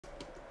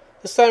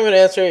This time I'm going to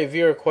answer a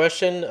viewer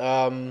question.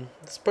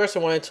 This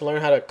person wanted to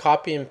learn how to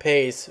copy and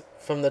paste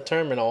from the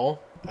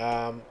terminal.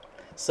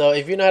 So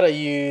if you know how to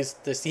use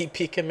the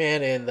CP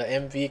command and the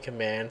MV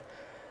command,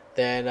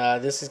 then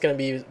this is going to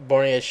be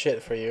boring as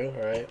shit for you,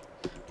 alright?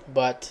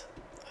 But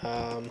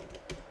um,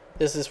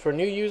 this is for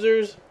new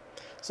users.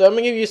 So I'm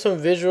going to give you some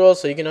visuals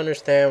so you can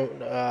understand,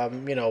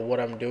 what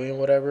I'm doing,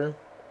 whatever.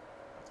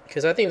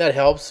 Because I think that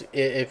helps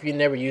if you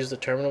never used the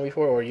terminal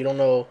before or you don't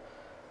know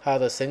how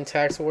the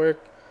syntax work.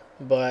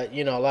 But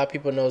a lot of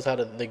people knows how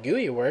the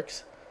GUI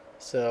works,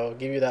 so I'll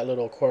give you that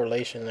little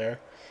correlation there.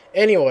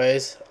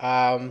 Anyways,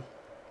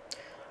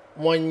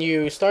 when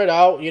you start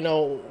out,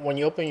 when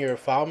you open your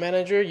file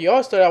manager, you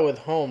all start out with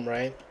home,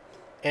 right?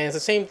 And it's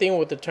the same thing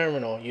with the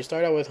terminal. You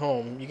start out with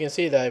home. You can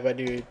see that if I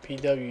do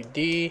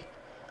pwd,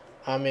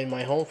 I'm in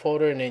my home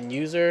folder, and then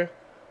user,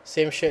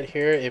 same shit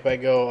here. If I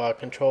go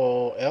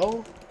control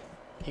L,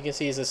 you can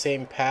see it's the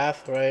same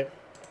path, right?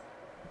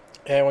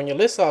 And when you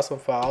list out some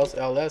files,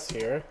 ls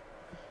here,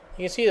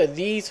 you can see that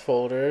these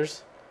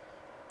folders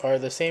are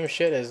the same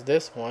shit as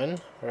this one,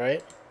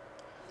 right?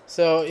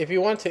 So if you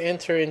want to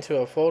enter into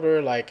a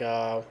folder like,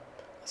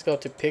 let's go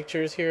to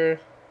pictures here,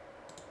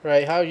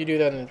 right? How you do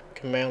that in the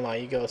command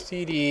line? You go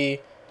cd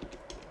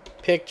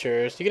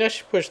pictures. You can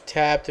actually push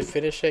tab to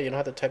finish it. You don't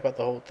have to type out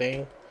the whole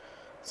thing.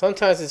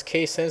 Sometimes it's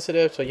case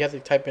sensitive, so you have to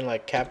type in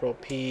like capital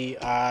P,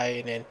 I,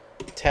 and then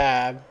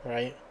tab,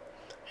 right?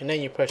 And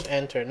then you push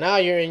enter. Now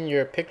you're in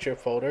your picture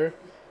folder.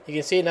 You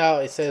can see now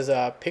it says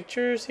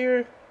pictures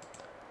here,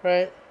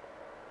 right?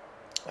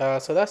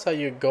 So that's how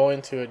you go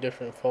into a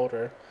different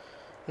folder.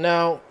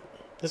 Now,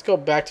 let's go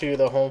back to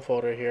the home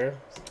folder here,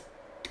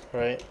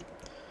 right?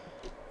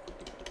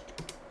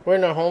 We're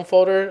in our home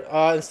folder.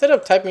 Instead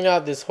of typing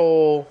out this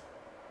whole,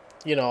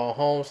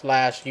 home /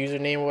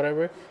 username or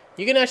whatever,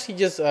 you can actually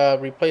just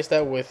replace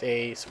that with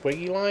a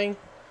squiggly line,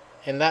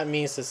 and that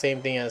means the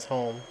same thing as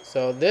home.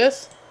 So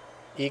this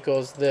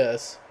equals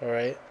this,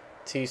 alright,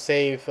 to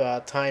save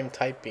time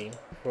typing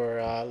for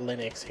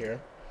Linux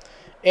here.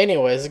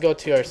 Anyways, let's go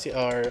to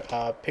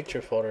our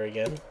picture folder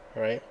again,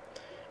 right?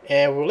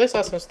 And we'll list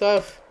out some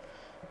stuff.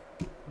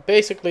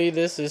 Basically,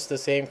 this is the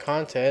same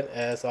content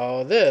as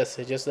all this.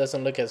 It just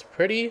doesn't look as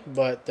pretty,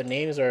 but the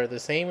names are the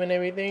same and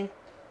everything,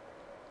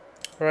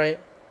 right?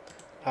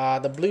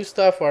 The blue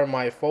stuff are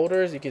my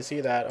folders. You can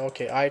see that.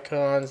 Okay,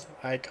 icons,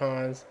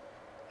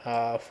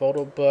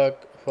 photo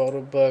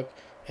book,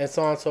 and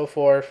so on and so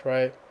forth,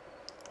 right?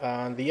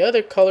 The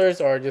other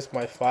colors are just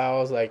my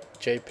files like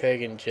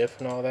JPEG and GIF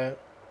and all that.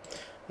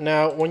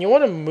 Now, when you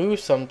want to move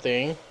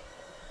something,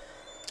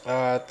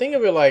 think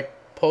of it like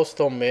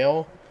postal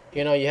mail.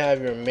 You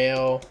have your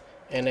mail,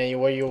 and then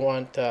where you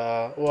want,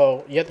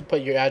 well, you have to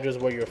put your address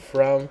where you're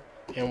from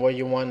and where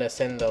you want to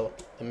send the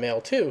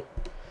mail to.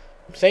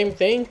 Same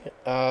thing,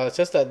 it's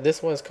just that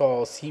this one's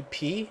called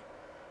CP,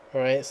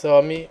 alright? So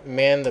let me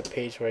man the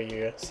page right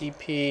here.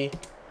 CP.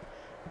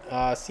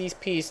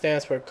 CP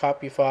stands for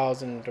copy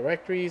files and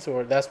directories,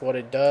 or that's what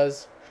it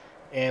does.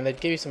 And they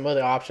give you some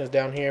other options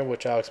down here,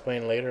 which I'll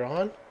explain later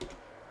on.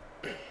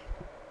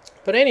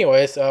 But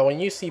anyways,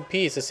 when you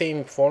CP, it's the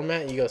same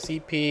format. You go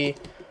CP,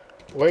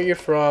 where you're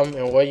from,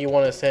 and where you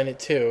want to send it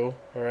to.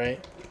 All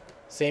right,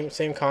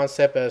 same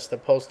concept as the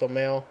postal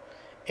mail.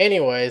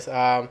 Anyways,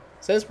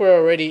 since we're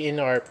already in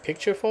our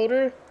picture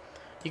folder,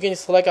 you can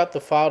select out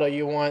the file that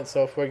you want.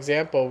 So for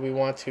example, we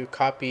want to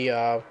copy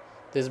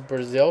this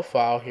Brazil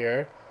file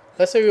here.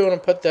 Let's say we want to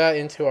put that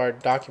into our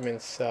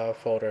documents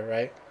folder,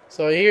 right?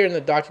 So here in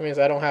the documents,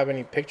 I don't have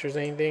any pictures or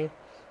anything.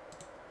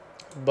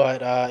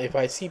 But if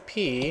I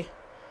CP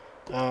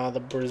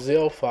the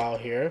Brazil file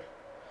here,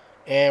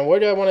 and where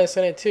do I want to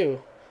send it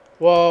to?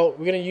 Well,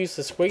 we're going to use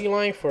the squiggly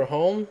line for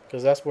home,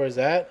 because that's where it's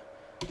at,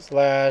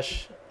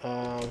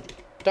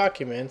 /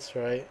 documents,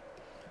 right?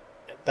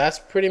 That's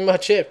pretty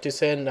much it to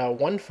send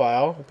one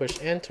file. Push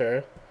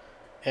enter,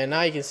 and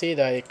now you can see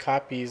that it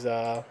copies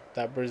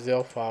that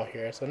Brazil file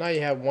here. So now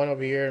you have one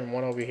over here and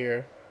one over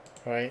here,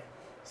 right?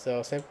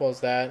 So simple as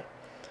that.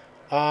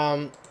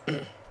 Oh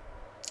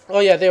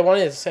yeah, they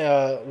wanted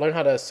to learn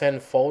how to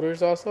send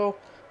folders also.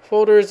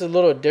 Folders is a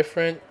little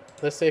different.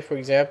 Let's say for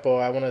example,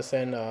 I want to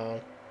send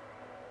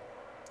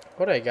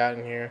what I got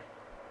in here.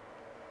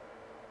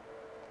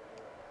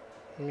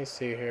 Let me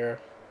see here.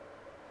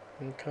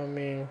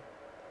 Incoming.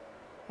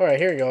 Alright,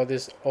 here we go.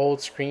 This old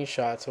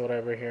screenshots or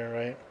whatever here,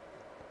 right?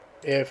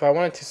 If I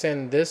wanted to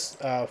send this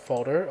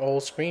folder,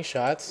 old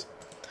screenshots,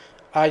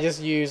 I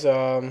just use,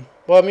 well,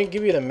 let me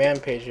give you the man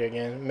page here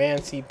again. Man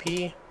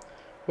CP.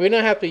 We're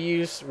going to have to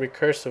use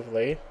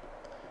recursively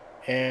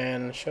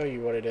and show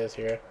you what it is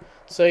here.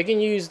 So you can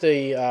use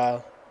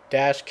the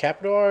dash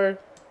capital R,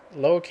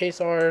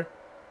 lowercase r,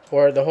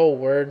 or the whole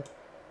word.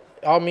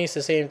 All means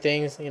the same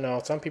things.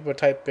 Some people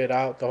type it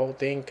out, the whole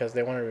thing, because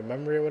they want to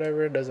remember it,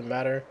 whatever. It doesn't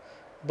matter.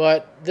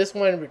 But this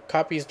one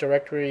copies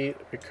directory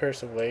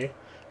recursively.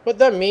 What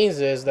that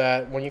means is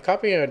that when you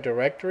copy a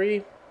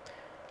directory,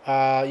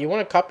 you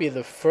want to copy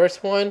the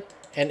first one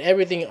and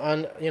everything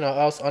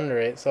else under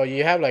it. So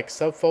you have like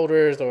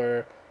subfolders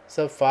or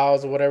sub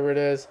files or whatever it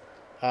is.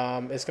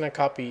 it's gonna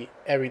copy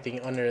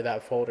everything under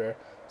that folder.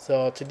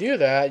 So to do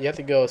that, you have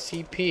to go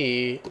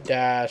cp-r,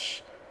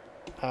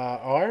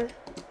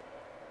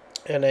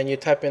 and then you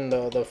type in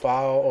the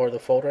file or the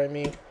folder, I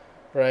mean,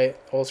 right?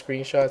 Old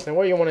screenshots, and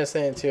where you want to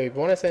send it to. If you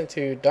want to send it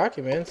to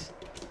documents,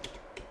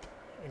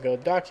 you go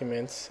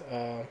documents,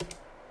 and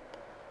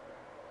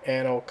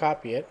I'll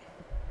copy it.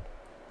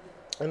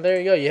 And there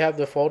you go. You have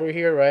the folder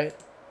here, right?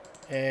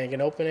 And you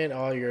can open it.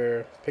 All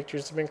your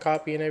pictures have been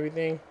copied and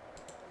everything.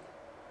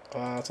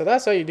 So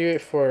that's how you do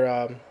it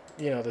for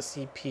the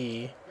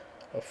CP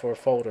for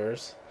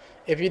folders.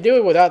 If you do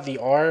it without the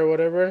R or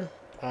whatever,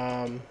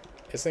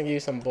 it's gonna give you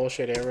some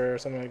bullshit error or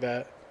something like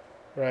that,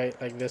 right?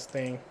 Like this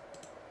thing.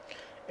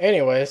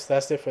 Anyways,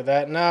 that's it for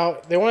that. Now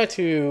they wanted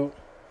to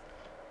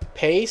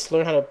paste,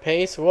 learn how to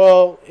paste.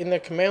 Well, in the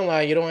command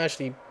line, you don't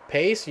actually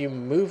paste. You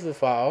move the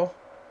file.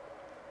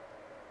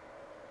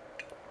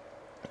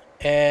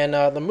 And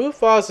the move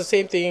file is the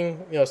same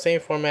thing, same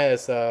format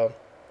as, well,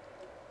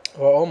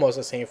 almost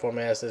the same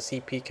format as the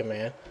CP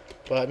command.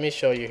 But let me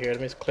show you here.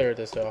 Let me clear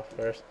this off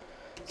first.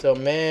 So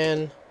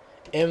man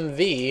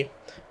mv.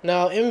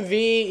 Now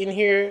mv in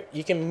here,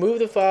 you can move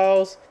the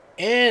files,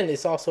 and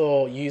it's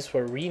also used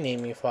for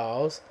renaming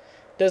files.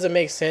 Doesn't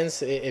make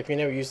sense if you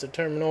never use the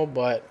terminal,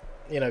 but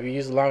if you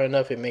use it long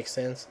enough, it makes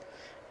sense.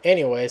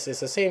 Anyways, it's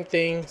the same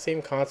thing,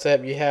 same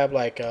concept. You have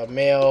like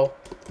mail,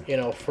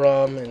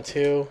 from and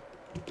to.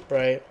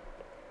 Right,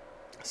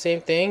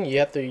 same thing. You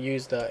have to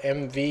use the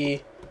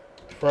mv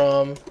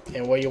from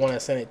and where you want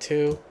to send it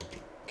to.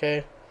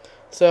 Okay,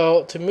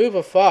 so to move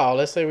a file,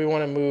 let's say we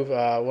want to move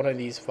one of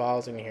these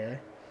files in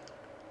here.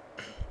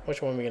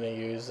 Which one are we gonna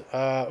use?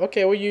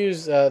 Okay, we'll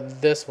use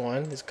this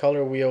one, this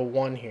color wheel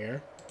 1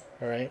 here.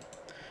 All right,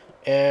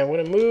 and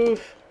we're gonna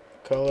move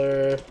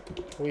color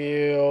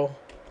wheel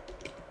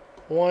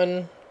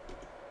 1,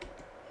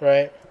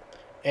 right,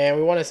 and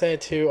we want to send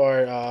it to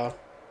our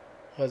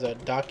what is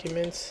that,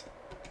 documents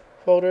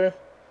folder,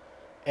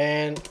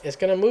 and it's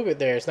gonna move it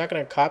there. It's not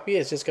gonna copy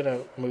it, it's just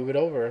gonna move it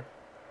over.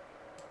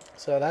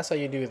 So that's how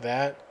you do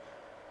that.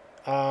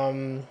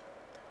 Oh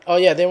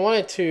yeah, they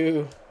wanted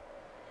to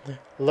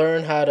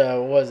learn how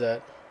to, what is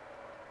that,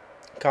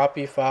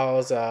 copy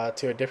files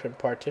to a different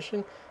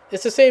partition.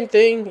 It's the same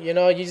thing, you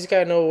just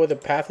gotta know where the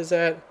path is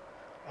at.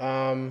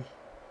 So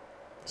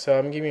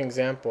I'm giving you an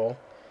example.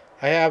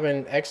 I have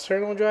an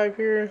external drive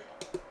here.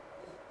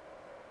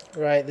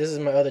 Right, this is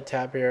my other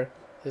tab here.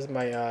 This is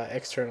my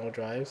external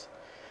drives.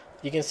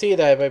 You can see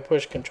that if I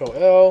push Control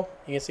L,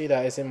 you can see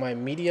that it's in my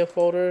media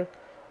folder,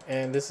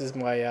 and this is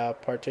my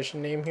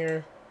partition name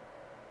here,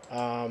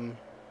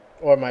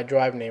 or my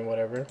drive name,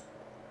 whatever.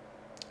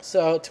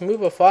 So to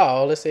move a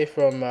file, let's say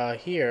from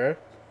here,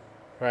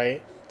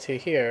 right, to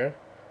here,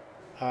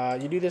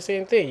 you do the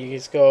same thing. You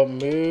just go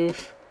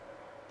move,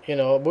 we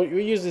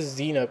use this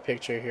Xena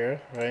picture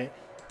here, right,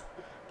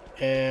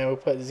 and we'll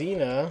put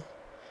Xena.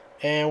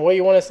 And what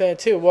you want to send it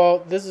to? Well,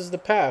 this is the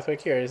path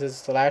right here. It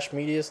says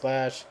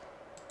 /media/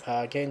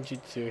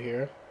 genjutsu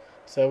here.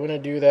 So we're gonna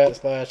do that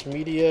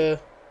 /media.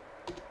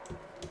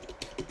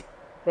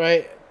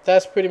 Right.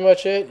 That's pretty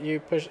much it. You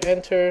push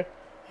enter,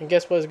 and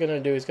guess what it's gonna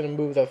do? It's gonna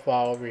move the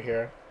file over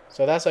here.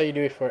 So that's how you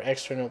do it for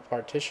external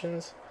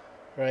partitions.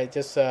 Right.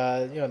 Just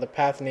the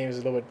path name is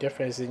a little bit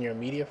different. It's in your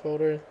media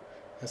folder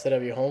instead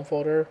of your home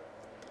folder.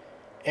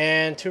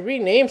 And to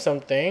rename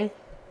something,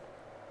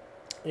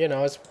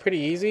 it's pretty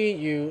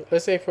easy.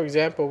 Let's say for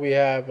example we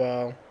have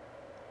what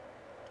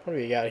do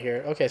we got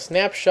here? Okay,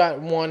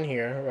 snapshot 1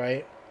 here,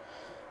 right?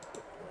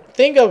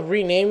 Think of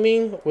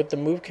renaming with the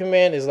move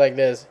command is like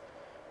this.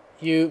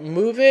 You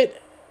move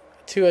it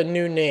to a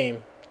new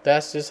name.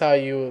 That's just how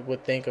you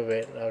would think of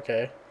it,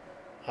 okay?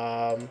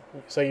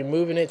 So you're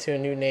moving it to a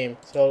new name.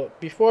 So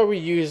before we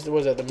used,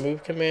 the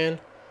move command,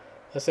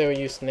 let's say we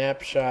use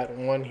snapshot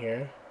 1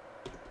 here,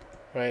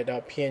 right,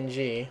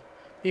 .png.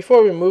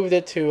 Before we moved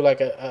it to like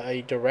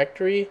a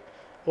directory,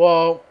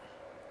 well,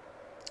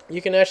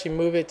 you can actually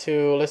move it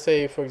to, let's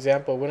say for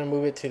example, we're gonna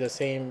move it to the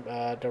same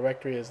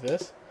directory as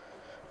this.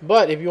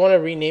 But if you want to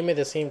rename it at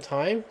the same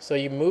time, so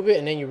you move it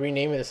and then you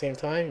rename it at the same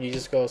time, you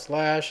just go /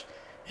 and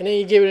then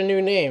you give it a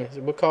new name.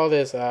 So we'll call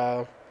this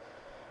I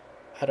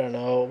don't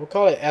know, we'll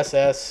call it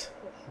ss.png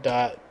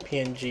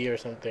or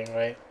something,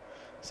 right?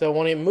 So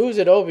when it moves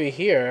it over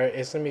here,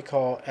 it's gonna be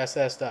called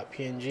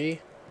ss.png.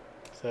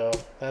 So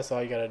that's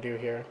all you gotta do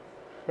here.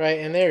 Right,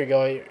 and there you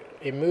go.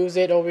 It moves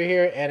it over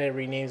here and it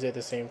renames it at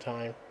the same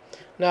time.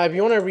 Now, if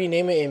you want to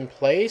rename it in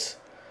place,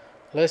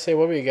 let's say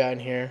what we got in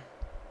here.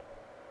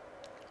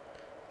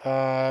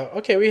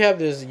 Okay, we have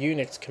this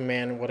Unix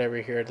command, whatever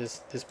here,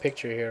 this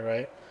picture here,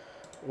 right?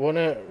 We want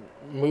to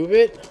move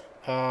it.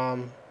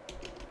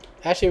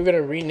 Actually, we're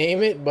gonna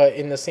rename it, but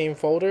in the same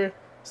folder.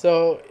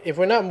 So if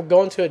we're not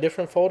going to a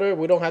different folder,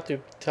 we don't have to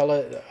tell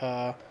it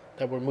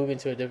that we're moving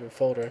to a different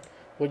folder.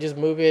 We'll just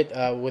move it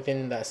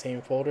within that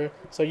same folder.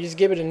 So you just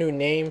give it a new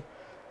name.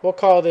 We'll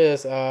call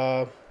this,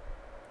 I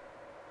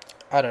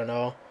don't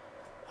know,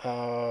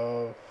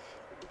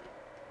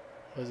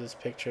 what is this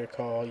picture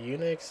called?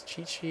 Unix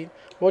cheat sheet?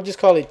 We'll just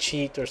call it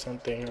cheat or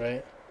something,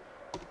 right?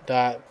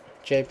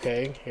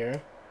 JPEG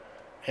here,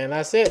 and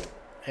that's it.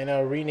 And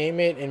I'll rename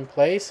it in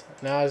place.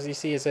 Now as you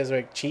see, it says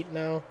like cheat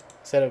now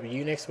instead of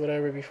Unix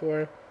whatever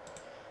before.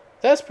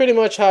 That's pretty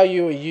much how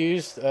you would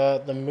use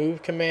the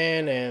move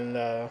command and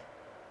the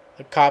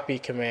copy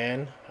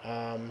command,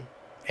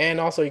 and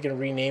also you can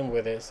rename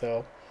with it.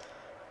 So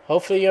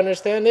hopefully you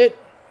understand it.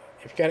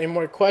 If you got any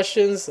more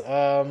questions,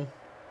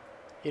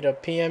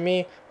 PM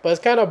me. But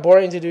it's kind of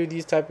boring to do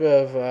these type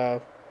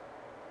of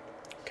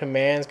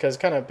commands because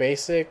it's kind of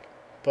basic.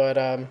 But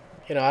I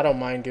don't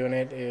mind doing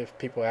it if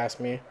people ask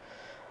me.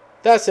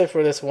 That's it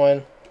for this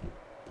one.